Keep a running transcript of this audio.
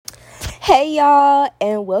Hey y'all,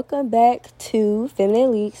 and welcome back to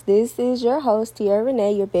Feminine Leaks. This is your host, Tiara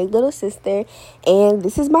Renee, your big little sister, and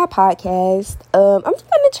this is my podcast. I'm just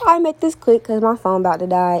gonna try and make this quick because my phone about to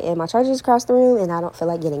die and my charger just across the room and I don't feel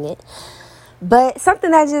like getting it. But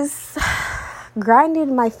something that just grinded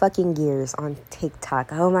my fucking gears on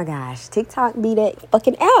TikTok. Oh my gosh, TikTok be that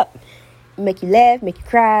fucking app. Make you laugh, make you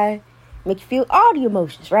cry, make you feel all the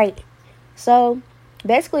emotions, right? So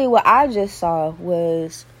basically what I just saw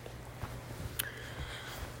was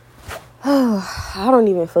I don't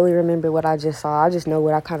even fully remember what I just saw. I just know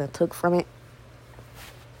what I kind of took from it.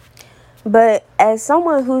 But as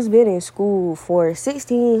someone who's been in school for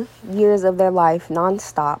 16 years of their life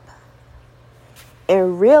nonstop,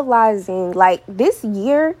 and realizing like this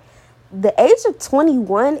year, the age of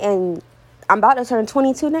 21 and I'm about to turn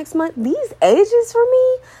 22 next month, these ages for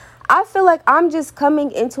me, I feel like I'm just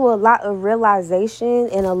coming into a lot of realization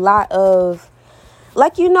and a lot of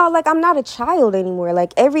like I'm not a child anymore.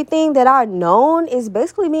 Like, everything that I've known is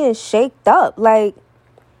basically being shaked up. Like,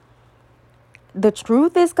 the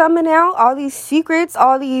truth is coming out. All these secrets,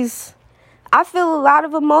 I feel a lot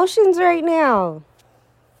of emotions right now.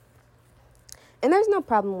 And there's no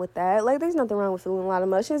problem with that. Like, there's nothing wrong with feeling a lot of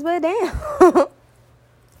emotions, but damn.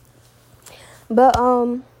 But,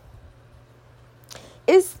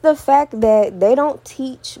 it's the fact that they don't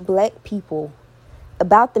teach black people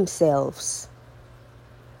about themselves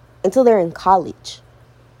until they're in college.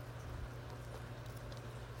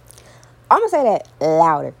 I'm going to say that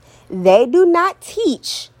louder. They do not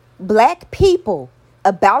teach black people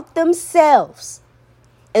about themselves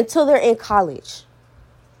until they're in college.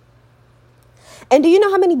 And do you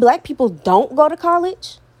know how many black people don't go to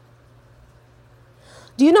college?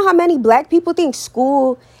 Do you know how many black people think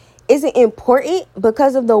school isn't important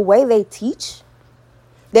because of the way they teach?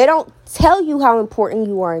 They don't tell you how important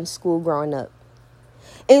you are in school growing up.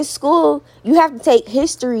 In school, you have to take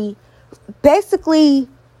history, basically,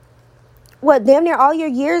 damn near all your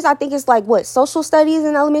years? I think it's like, social studies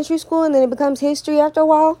in elementary school, and then it becomes history after a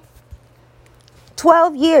while?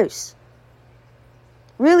 12 years.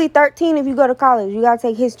 Really, 13 if you go to college. You got to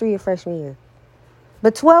take history your freshman year.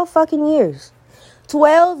 But 12 fucking years.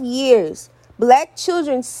 12 years. Black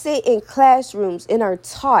children sit in classrooms and are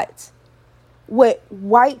taught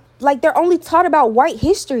they're only taught about white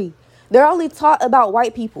history. They're only taught about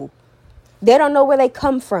white people. They don't know where they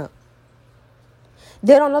come from.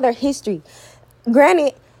 They don't know their history.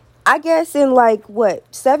 Granted, I guess in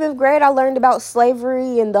 7th grade, I learned about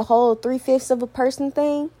slavery and the whole 3/5 of a person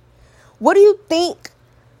thing. What do you think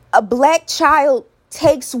a black child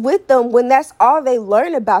takes with them when that's all they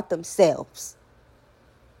learn about themselves?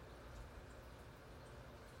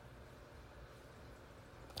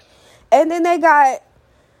 And then they got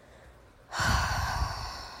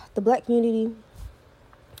the black community.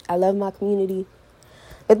 I love my community.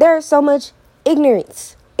 But there is so much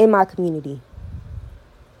ignorance in my community.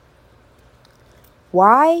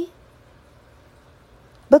 Why?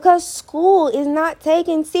 Because school is not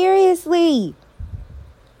taken seriously.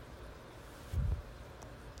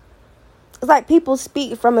 It's like people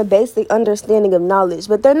speak from a basic understanding of knowledge,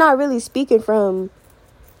 but they're not really speaking from,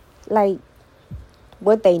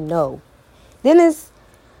 what they know. Then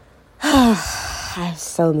I have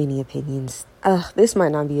so many opinions. This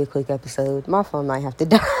might not be a quick episode. My phone might have to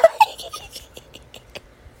die.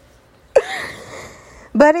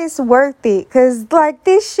 But it's worth it. Because,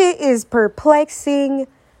 this shit is perplexing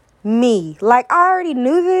me. I already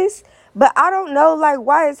knew this. But I don't know,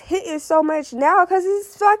 why it's hitting so much now. Because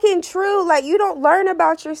it's fucking true. You don't learn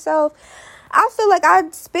about yourself. I feel like I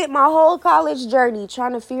spent my whole college journey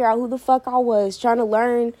trying to figure out who the fuck I was. Trying to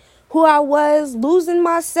learn who I was. Losing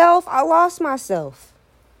myself. I lost myself.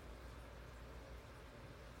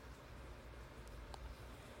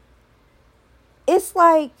 It's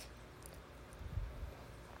how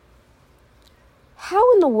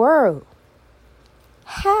in the world?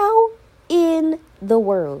 How in the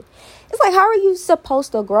world? It's how are you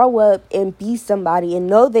supposed to grow up and be somebody and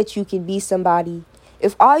know that you can be somebody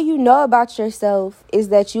if all you know about yourself is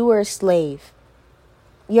that you were a slave?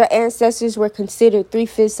 Your ancestors were considered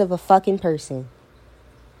 3/5 of a fucking person.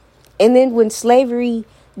 And then when slavery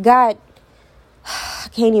got, I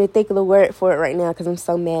can't even think of the word for it right now because I'm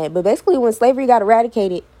so mad. But basically when slavery got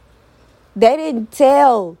eradicated, they didn't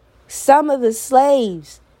tell some of the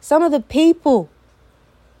slaves, some of the people,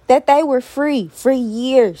 that they were free for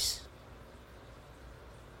years.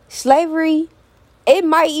 Slavery, it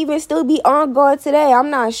might even still be ongoing today. I'm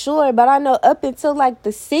not sure, but I know up until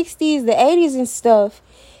the 60s, the 80s and stuff,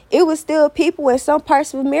 it was still people in some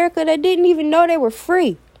parts of America that didn't even know they were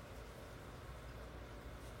free.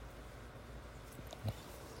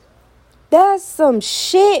 That's some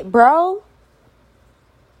shit, bro.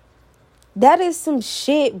 That is some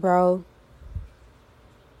shit, bro.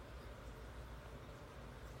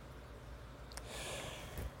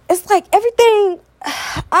 It's like everything,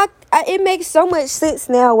 it makes so much sense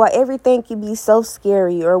now why everything can be so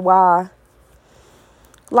scary, or why,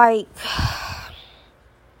 like,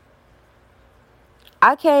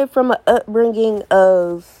 I came from an upbringing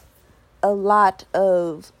of a lot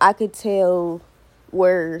of, I could tell,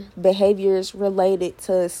 were behaviors related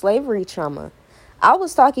to slavery trauma. I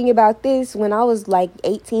was talking about this when I was like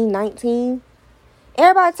 18, 19.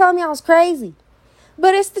 Everybody told me I was crazy,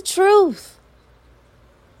 but it's the truth.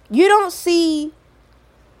 You don't see,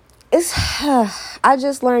 I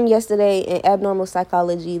just learned yesterday in abnormal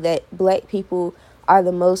psychology that Black people are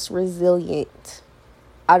the most resilient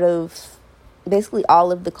out of basically all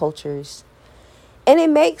of the cultures. And it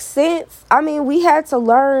makes sense. I mean, we had to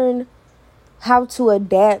learn how to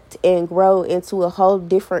adapt and grow into a whole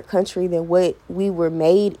different country than what we were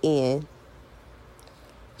made in.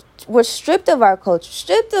 We're stripped of our culture,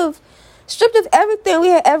 stripped of everything we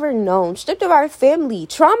had ever known, stripped of our family,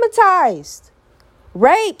 traumatized,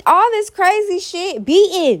 raped, all this crazy shit,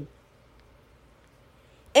 beaten.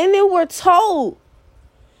 And then we're told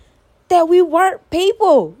that we weren't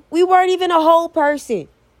people. We weren't even a whole person.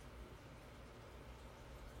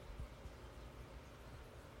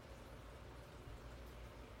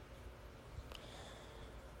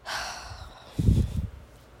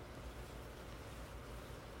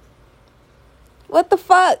 What the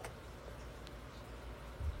fuck?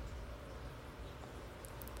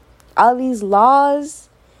 All these laws.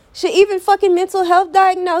 Shit, even fucking mental health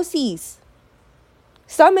diagnoses.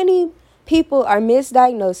 So many people are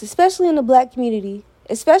misdiagnosed, especially in the Black community,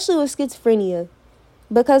 especially with schizophrenia,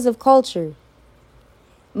 because of culture.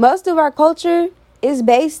 Most of our culture is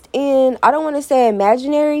based in, I don't want to say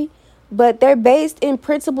imaginary, but they're based in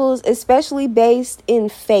principles, especially based in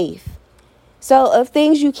faith. So of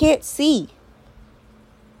things you can't see.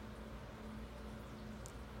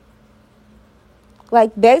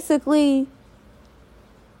 Like, basically,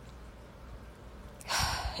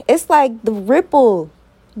 it's like the ripple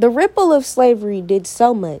of slavery did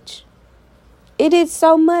so much. It did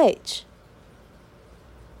so much.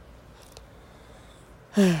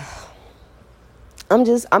 I'm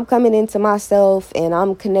coming into myself, and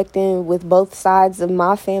I'm connecting with both sides of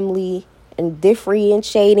my family and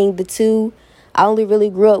differentiating the two. I only really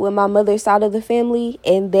grew up with my mother's side of the family,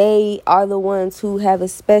 and they are the ones who have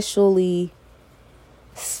especially,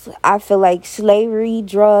 I feel like, slavery,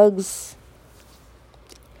 drugs.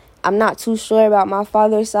 I'm not too sure about my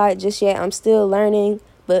father's side just yet. I'm still learning.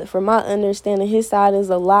 But from my understanding, his side is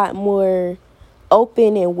a lot more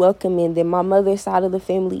open and welcoming than my mother's side of the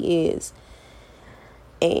family is.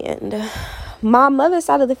 And my mother's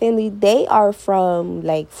side of the family, they are from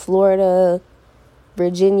like Florida,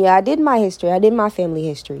 Virginia. I did my family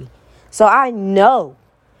history. So I know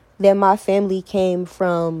that my family came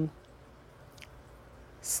from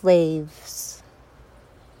slaves.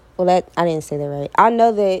 Well, I didn't say that right. I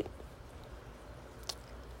know that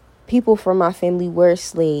people from my family were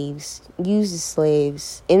slaves, used as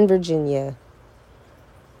slaves in Virginia,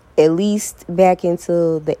 at least back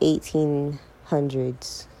into the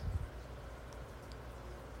 1800s.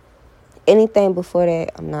 Anything before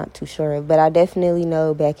that, I'm not too sure of, but I definitely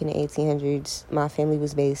know back in the 1800s, my family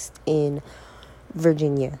was based in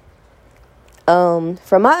Virginia.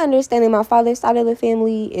 From my understanding, my father's side of the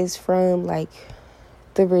family is from like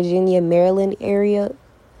the Virginia, Maryland area.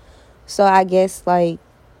 So I guess like,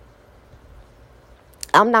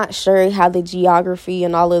 I'm not sure how the geography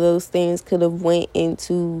and all of those things could have went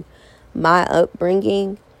into my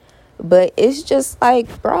upbringing, but it's just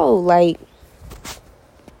like, bro, like,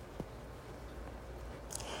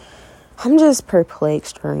 I'm just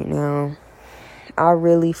perplexed right now. I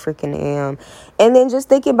really freaking am. And then just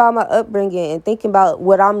thinking about my upbringing and thinking about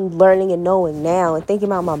what I'm learning and knowing now and thinking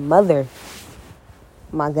about my mother.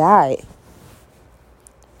 My God.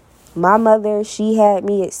 My mother, she had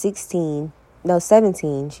me at 17.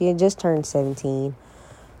 She had just turned 17.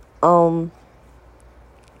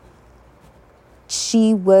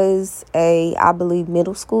 She was I believe,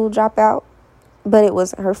 middle school dropout, but it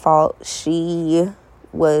wasn't her fault. She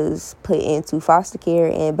was put into foster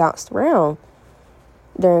care and bounced around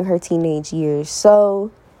during her teenage years.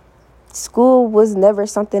 So school was never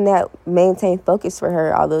something that maintained focus for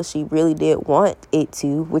her, although she really did want it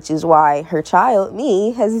to, which is why her child,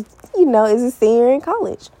 me, is a senior in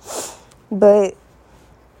college. But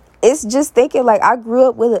it's just thinking, like, I grew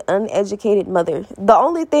up with an uneducated mother. The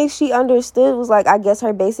only thing she understood was, like, I guess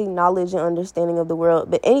her basic knowledge and understanding of the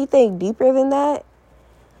world. But anything deeper than that,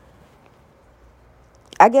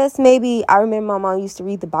 I guess maybe I remember my mom used to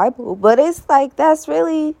read the Bible, but it's like that's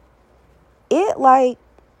really it. Like,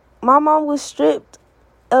 my mom was stripped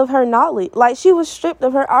of her knowledge. Like, she was stripped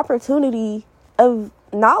of her opportunity of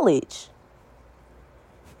knowledge.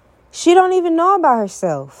 She don't even know about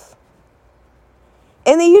herself.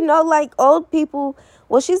 And then, like, old people,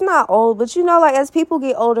 well, she's not old, but like, as people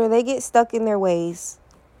get older, they get stuck in their ways.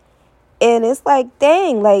 And it's like,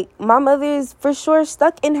 dang, like, my mother is for sure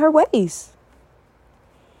stuck in her ways.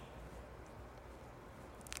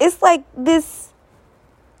 It's like this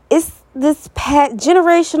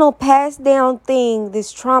generational passed down thing,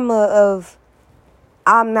 this trauma of,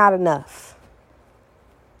 I'm not enough.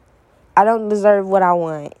 I don't deserve what I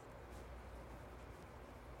want.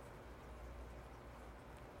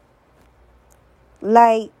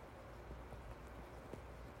 Like,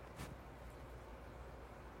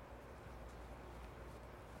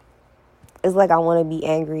 it's like I want to be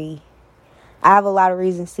angry. I have a lot of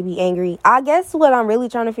reasons to be angry. I guess what I'm really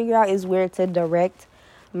trying to figure out is where to direct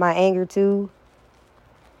my anger to.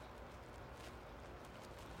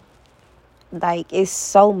 Like, it's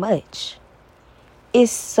so much.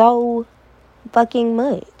 It's so fucking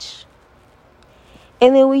much.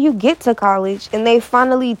 And then when you get to college and they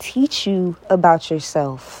finally teach you about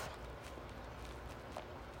yourself,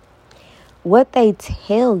 what they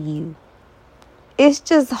tell you, it's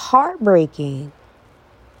just heartbreaking.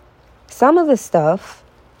 Some of the stuff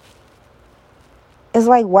is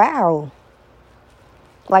like, wow.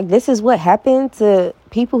 Like, this is what happened to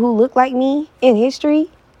people who look like me in history.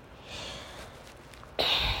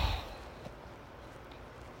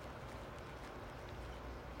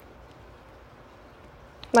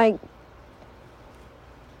 Like,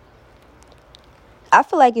 I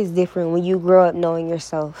feel like it's different when you grow up knowing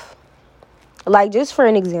yourself. Like, just for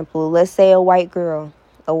an example, let's say a white girl,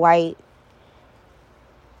 a white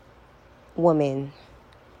woman.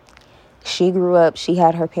 She grew up, she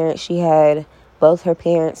had her parents, she had both her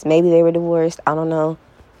parents. Maybe they were divorced, I don't know.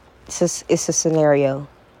 It's a scenario.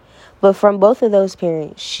 But from both of those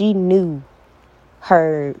parents, she knew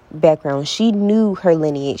her background. She knew her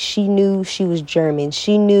lineage. She knew she was German.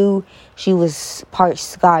 She knew she was part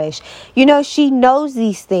Scottish. She knows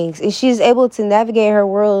these things, and she's able to navigate her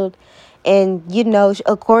world and,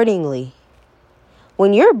 accordingly.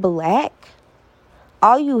 When you're black,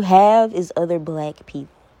 all you have is other black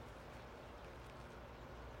people.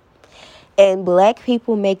 And black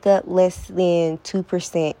people make up less than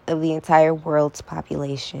 2% of the entire world's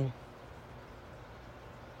population.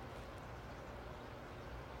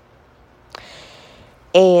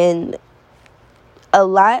 And a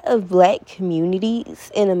lot of black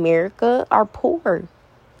communities in America are poor.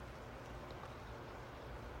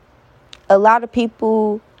 A lot of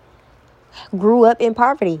people grew up in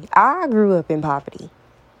poverty. I grew up in poverty.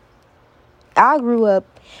 I grew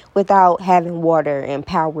up without having water and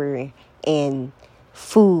power and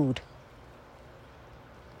food.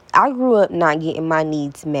 I grew up not getting my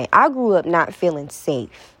needs met. I grew up not feeling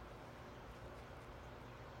safe.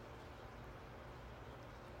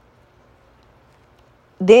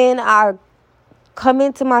 Then I come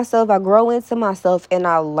into myself, I grow into myself, and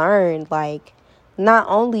I learn, like, not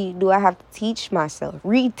only do I have to teach myself,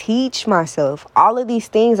 reteach myself, all of these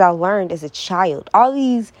things I learned as a child, all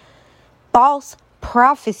these false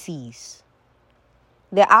prophecies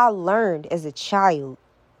that I learned as a child.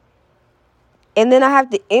 And then I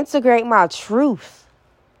have to integrate my truth.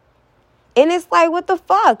 And it's like, what the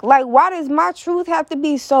fuck? Like, why does my truth have to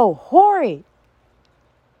be so horrid?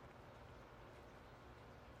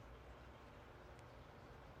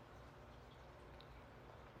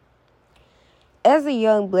 As a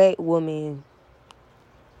young black woman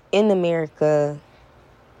in America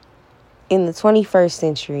in the 21st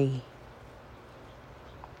century,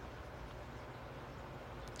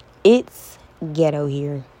 it's ghetto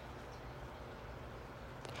here.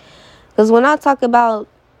 Because when I talk about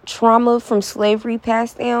trauma from slavery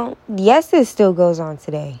passed down, yes, it still goes on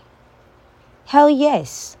today. Hell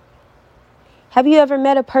yes. Have you ever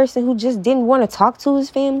met a person who just didn't want to talk to his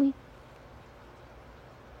family?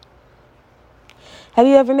 Have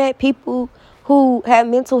you ever met people who had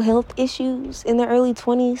mental health issues in their early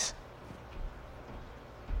 20s?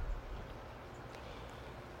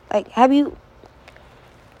 Like, have you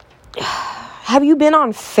been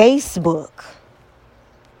on Facebook?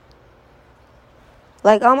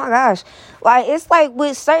 Like, oh my gosh. Like, it's like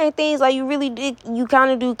with certain things, like, you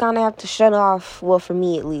kind of have to shut off. Well, for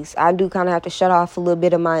me at least, I do kind of have to shut off a little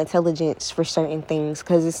bit of my intelligence for certain things.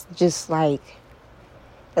 Because it's just like,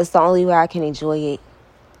 that's the only way I can enjoy it.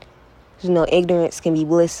 Ignorance can be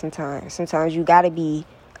bliss sometimes. Sometimes you got to be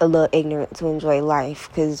a little ignorant to enjoy life.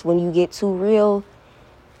 Because when you get too real,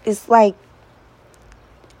 it's like,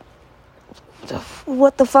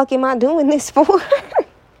 what the fuck am I doing this for?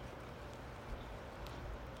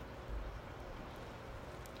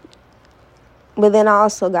 But then I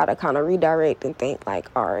also gotta kind of redirect and think like,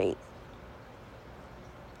 all right,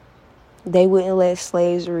 they wouldn't let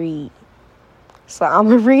slaves read, so I'm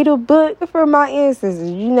gonna read a book for my ancestors.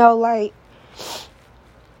 Like,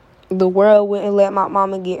 the world wouldn't let my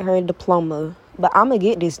mama get her diploma, but I'm gonna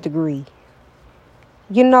get this degree.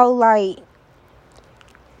 Like,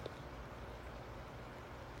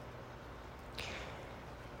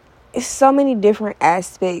 it's so many different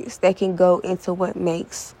aspects that can go into what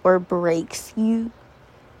makes or breaks you.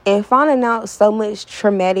 And finding out so much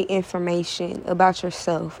traumatic information about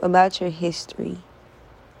yourself, about your history,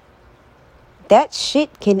 that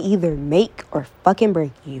shit can either make or fucking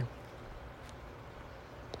break you.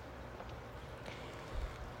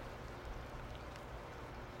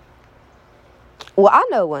 Well, I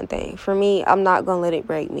know one thing. For me, I'm not gonna let it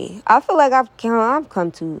break me. I feel like I've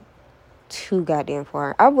come too goddamn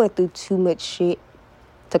far. I went through too much shit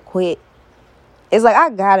to quit. It's like I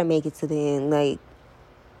gotta make it to the end. Like,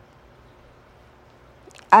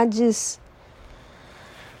 I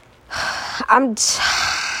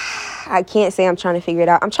can't say I'm trying to figure it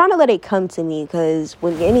out. I'm trying to let it come to me, because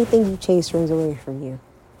when anything you chase runs away from you.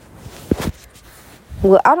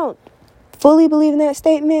 Well, I don't fully believe in that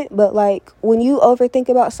statement, but like, when you overthink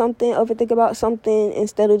about something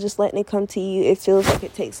instead of just letting it come to you, it feels like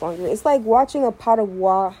it takes longer. It's like watching a pot of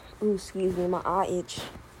water. Ooh, excuse me, my eye itch.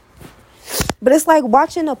 But it's like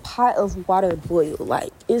watching a pot of water boil.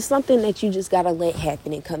 Like, it's something that you just gotta let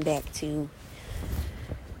happen and come back to.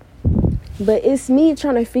 But it's me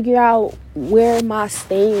trying to figure out where my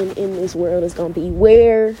stand in this world is gonna be.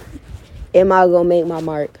 Where am I gonna make my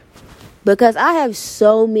mark? Because I have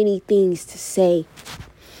so many things to say,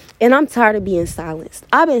 and I'm tired of being silenced.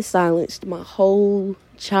 I've been silenced my whole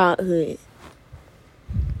childhood.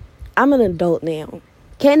 I'm an adult now.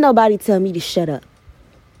 Can't nobody tell me to shut up.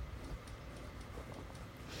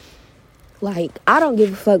 Like, I don't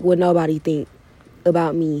give a fuck what nobody think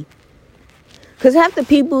about me. Because half the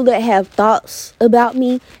people that have thoughts about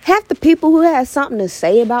me, half the people who have something to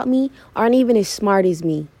say about me aren't even as smart as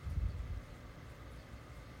me.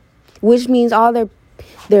 Which means all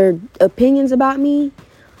their opinions about me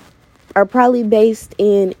are probably based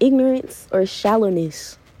in ignorance or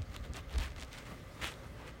shallowness.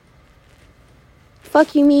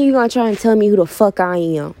 Fuck you mean you gonna try and tell me who the fuck I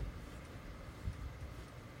am?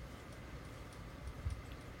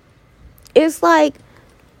 It's like,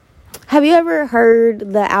 have you ever heard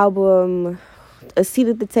the album A Seat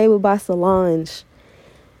at the Table by Solange?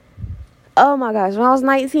 Oh my gosh, when I was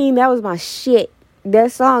 19, that was my shit.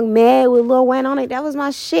 That song Mad with Lil Wayne on it, that was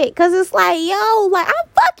my shit. Cause it's like, yo, like, I'm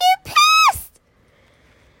fucking pissed.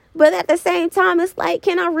 But at the same time, it's like,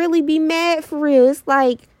 can I really be mad for real? It's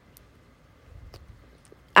like,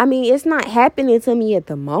 I mean, it's not happening to me at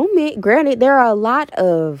the moment. Granted, there are a lot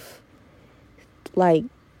of, like,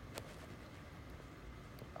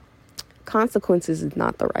 consequences is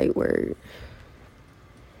not the right word.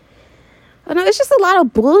 I know it's just a lot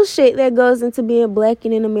of bullshit that goes into being black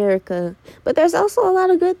and in America. But there's also a lot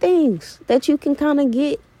of good things that you can kind of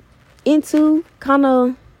get into. Kind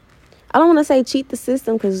of, I don't want to say cheat the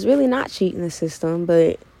system, because it's really not cheating the system.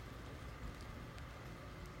 But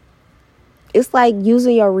it's like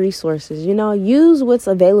using your resources, use what's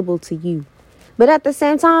available to you. But at the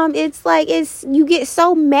same time, it's like, you get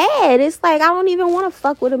so mad. It's like, I don't even want to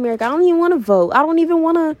fuck with America. I don't even want to vote. I don't even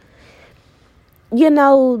want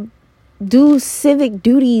to, do civic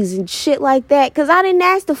duties and shit like that, because I didn't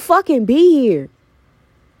ask to fucking be here.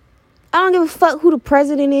 I don't give a fuck who the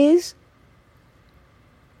president is.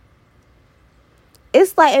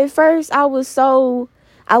 It's like, at first I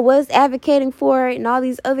was advocating for it and all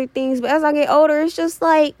these other things, but as I get older, it's just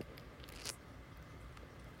like,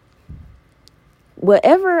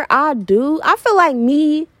 whatever I do, I feel like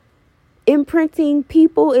me imprinting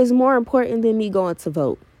people is more important than me going to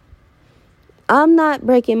vote. I'm not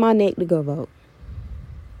breaking my neck to go vote.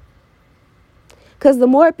 Because the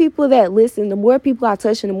more people that listen, the more people I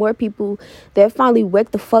touch, and the more people that finally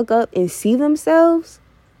wake the fuck up and see themselves,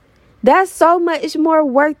 that's so much more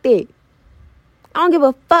worth it. I don't give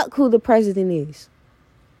a fuck who the president is.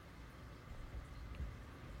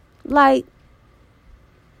 Like,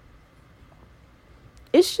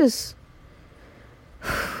 it's just,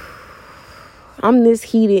 I'm this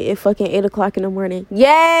heated at fucking 8 o'clock in the morning.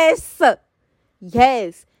 Yes.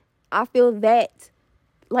 I feel that.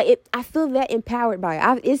 Like, I feel that empowered by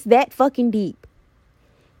it. It's that fucking deep.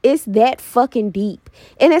 It's that fucking deep.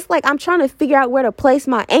 And it's like I'm trying to figure out where to place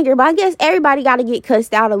my anger. But I guess everybody got to get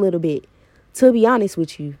cussed out a little bit, to be honest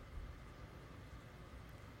with you.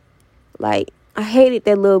 Like, I hated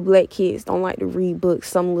that little black kids don't like to read books.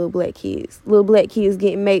 Some little black kids. Little black kids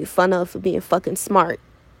getting made fun of for being fucking smart.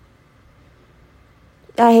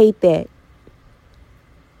 I hate that.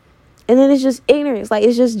 And then it's just ignorance. Like,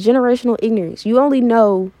 it's just generational ignorance. You only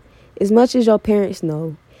know as much as your parents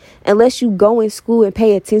know. Unless you go in school and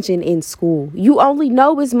pay attention in school. You only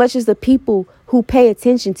know as much as the people who pay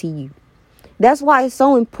attention to you. That's why it's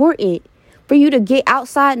so important for you to get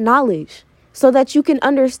outside knowledge. So that you can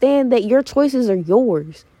understand that your choices are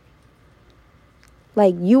yours.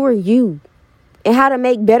 Like, you are you. And how to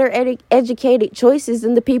make better educated choices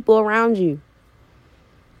than the people around you.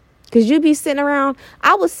 Because you be sitting around.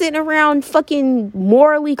 I was sitting around fucking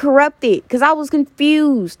morally corrupted. Because I was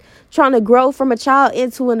confused. Trying to grow from a child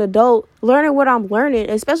into an adult. Learning what I'm learning.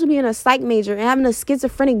 Especially being a psych major and having a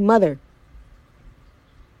schizophrenic mother.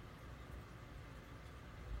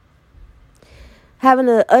 Having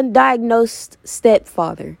an undiagnosed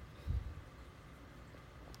stepfather.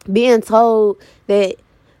 Being told that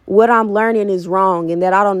what I'm learning is wrong and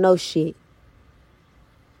that I don't know shit.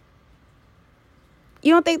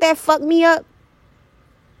 You don't think that fucked me up?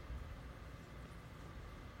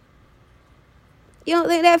 You don't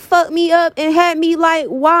think that fucked me up and had me like,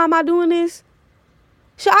 why am I doing this?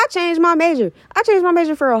 Sure, I changed my major. I changed my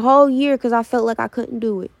major for a whole year because I felt like I couldn't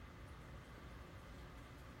do it.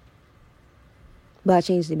 But I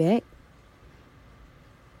changed it back.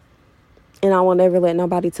 And I will never let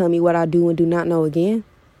nobody tell me what I do and do not know again.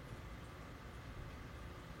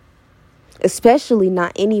 Especially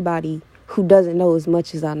not anybody who doesn't know as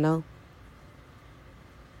much as I know.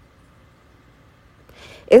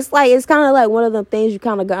 It's kind of like one of them things you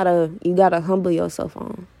gotta humble yourself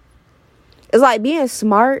on. It's like being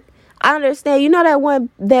smart. I understand. You know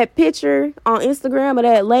that picture on Instagram of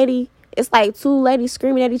that lady? It's like two ladies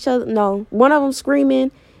screaming at each other. No, one of them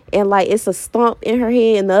screaming and like it's a stump in her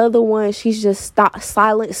head. And the other one, she's just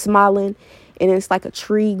silent, smiling. And it's like a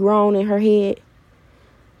tree grown in her head.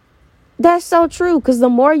 That's so true. Because the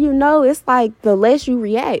more you know, it's like the less you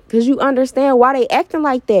react. Because you understand why they acting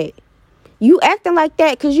like that. You acting like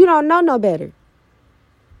that because you don't know no better.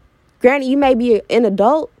 Granted, you may be an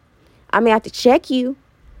adult. I may have to check you.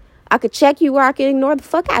 I could check you or I could ignore the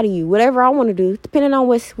fuck out of you. Whatever I want to do. Depending on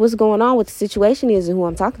what's going on, what the situation is and who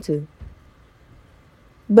I'm talking to.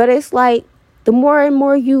 But it's like the more and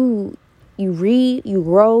more you read, you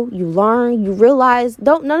grow, you learn, you realize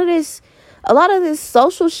a lot of this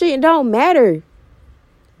social shit don't matter.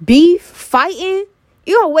 Beef, fighting.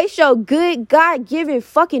 You gonna waste your good God-given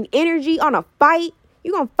fucking energy on a fight?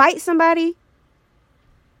 You gonna fight somebody?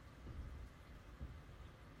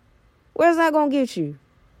 Where's that gonna get you?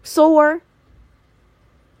 Sore.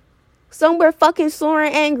 Somewhere fucking sore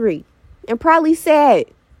and angry. And probably sad.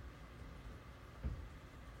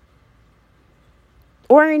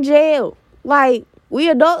 Or in jail. Like, we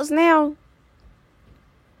adults now.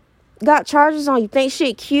 Got charges on you. Think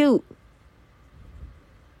shit cute.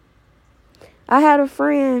 I had a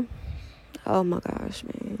friend. Oh my gosh,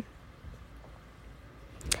 man.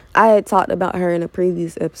 I had talked about her in a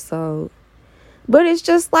previous episode. But it's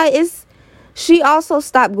just like, she also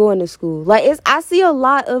stopped going to school. Like, I see a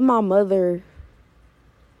lot of my mother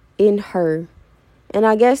in her. And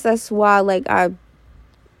I guess that's why, like, I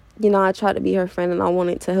tried to be her friend and I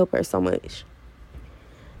wanted to help her so much.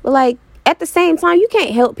 But, like, at the same time, you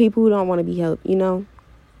can't help people who don't want to be helped, you know?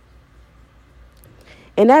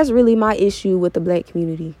 And that's really my issue with the black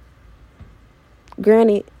community.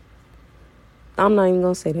 Granted, I'm not even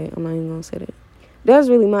going to say that. That's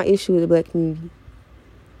really my issue with the black community.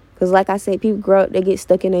 Because like I said, people grow up, they get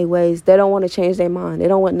stuck in their ways. They don't want to change their mind. They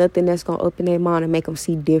don't want nothing that's going to open their mind and make them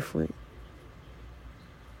see different.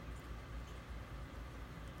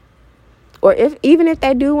 Or even if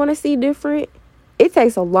they do want to see different, it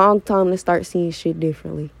takes a long time to start seeing shit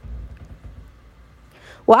differently.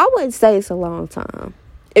 Well, I wouldn't say it's a long time.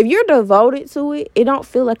 If you're devoted to it, it don't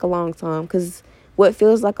feel like a long time. Because what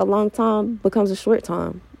feels like a long time becomes a short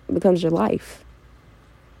time. It becomes your life.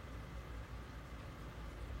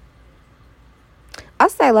 I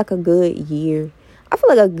say like a good year. I feel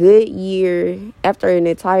like a good year, after an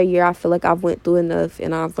entire year, I feel like I've went through enough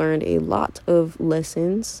and I've learned a lot of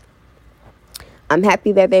lessons. I'm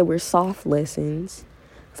happy that they were soft lessons,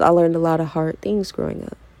 because I learned a lot of hard things growing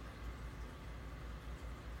up.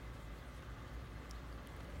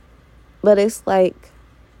 But it's like,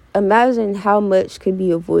 imagine how much could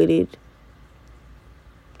be avoided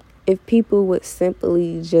if people would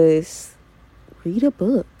simply just read a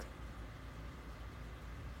book.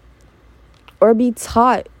 or be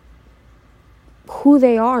taught who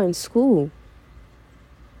they are in school.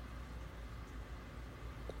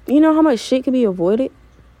 You know how much shit could be avoided?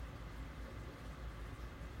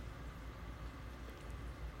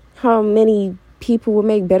 How many people would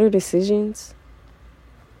make better decisions?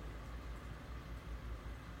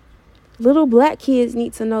 Little black kids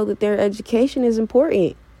need to know that their education is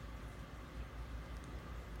important.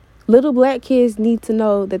 Little black kids need to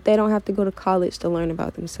know that they don't have to go to college to learn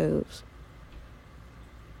about themselves.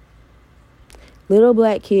 Little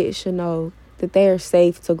black kids should know that they are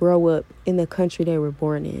safe to grow up in the country they were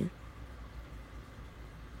born in.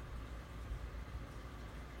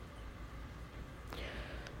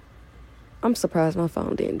 I'm surprised my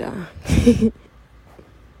phone didn't die.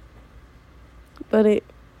 But it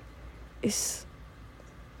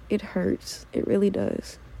hurts. It really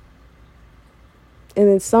does. And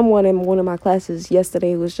then someone in one of my classes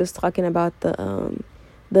yesterday was just talking about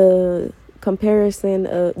the comparison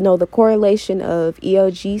of the correlation of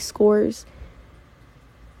EOG scores.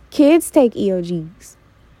 Kids take EOGs.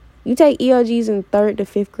 You take EOGs in 3rd to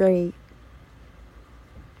 5th grade.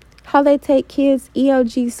 How they take kids'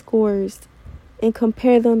 EOG scores and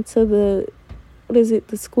compare them to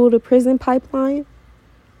the school to prison pipeline.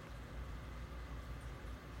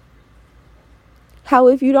 How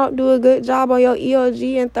if you don't do a good job on your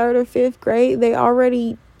EOG in 3rd or 5th grade, they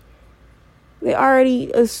already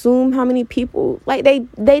assume how many people, like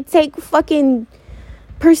they take fucking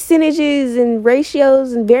percentages and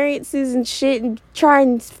ratios and variances and shit and try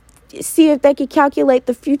and see if they can calculate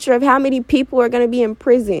the future of how many people are going to be in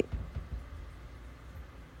prison.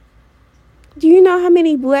 Do you know how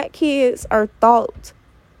many black kids are thought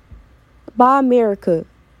by America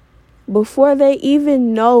before they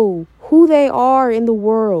even know who they are in the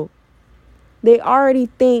world? They already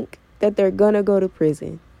think that they're going to go to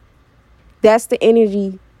prison. That's the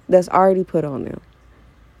energy that's already put on them.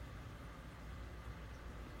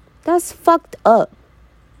 That's fucked up.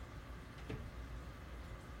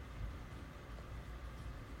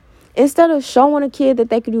 Instead of showing a kid that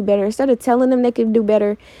they could do better, instead of telling them they could do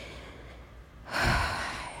better,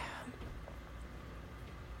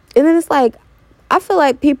 and then it's like, I feel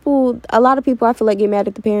like a lot of people get mad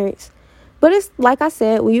at the parents. But it's like I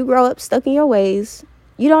said, when you grow up stuck in your ways,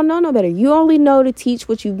 you don't know no better. You only know to teach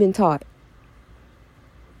what you've been taught.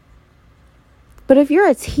 But if you're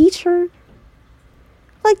a teacher,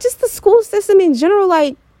 like just the school system in general,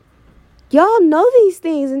 like y'all know these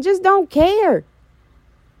things and just don't care.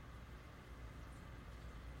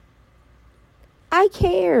 I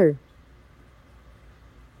care.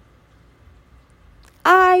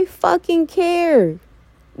 I fucking care.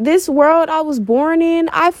 This world I was born in,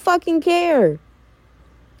 I fucking care.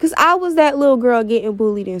 Because I was that little girl getting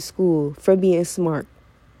bullied in school for being smart.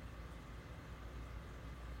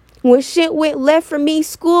 When shit went left for me,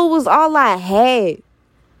 school was all I had.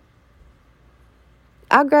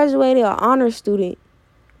 I graduated an honor student,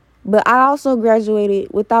 but I also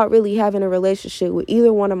graduated without really having a relationship with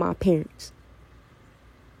either one of my parents.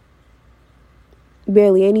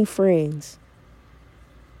 Barely any friends.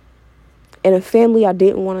 And a family I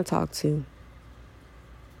didn't want to talk to.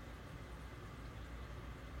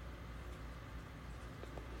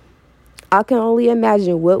 I can only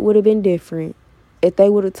imagine what would have been different if they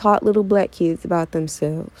would have taught little black kids about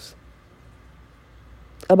themselves,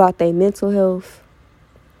 about their mental health,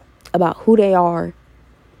 about who they are,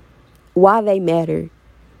 why they matter,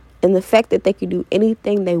 and the fact that they can do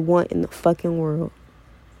anything they want in the fucking world.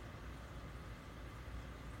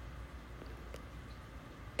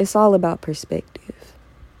 It's all about perspective.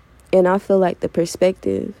 And I feel like the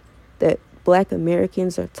perspective that Black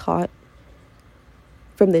Americans are taught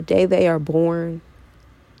from the day they are born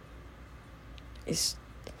is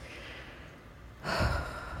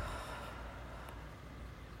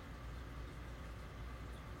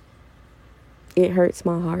it hurts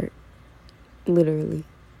my heart, literally.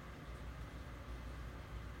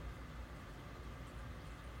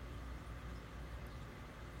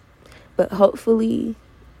 But hopefully,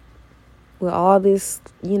 with all this,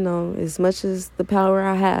 as much as the power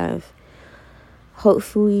I have,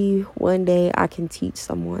 hopefully one day I can teach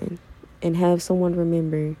someone and have someone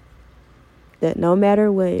remember that no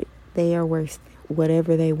matter what, they are worth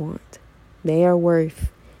whatever they want. They are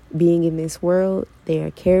worth being in this world. They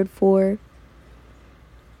are cared for,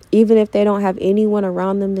 even if they don't have anyone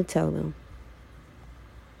around them to tell them.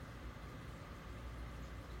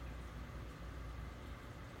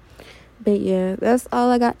 But yeah, that's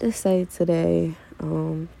all I got to say today.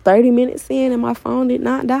 30 minutes in and my phone did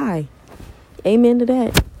not die. Amen to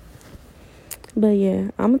that. But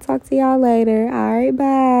yeah, I'm going to talk to y'all later. All right,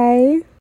 bye.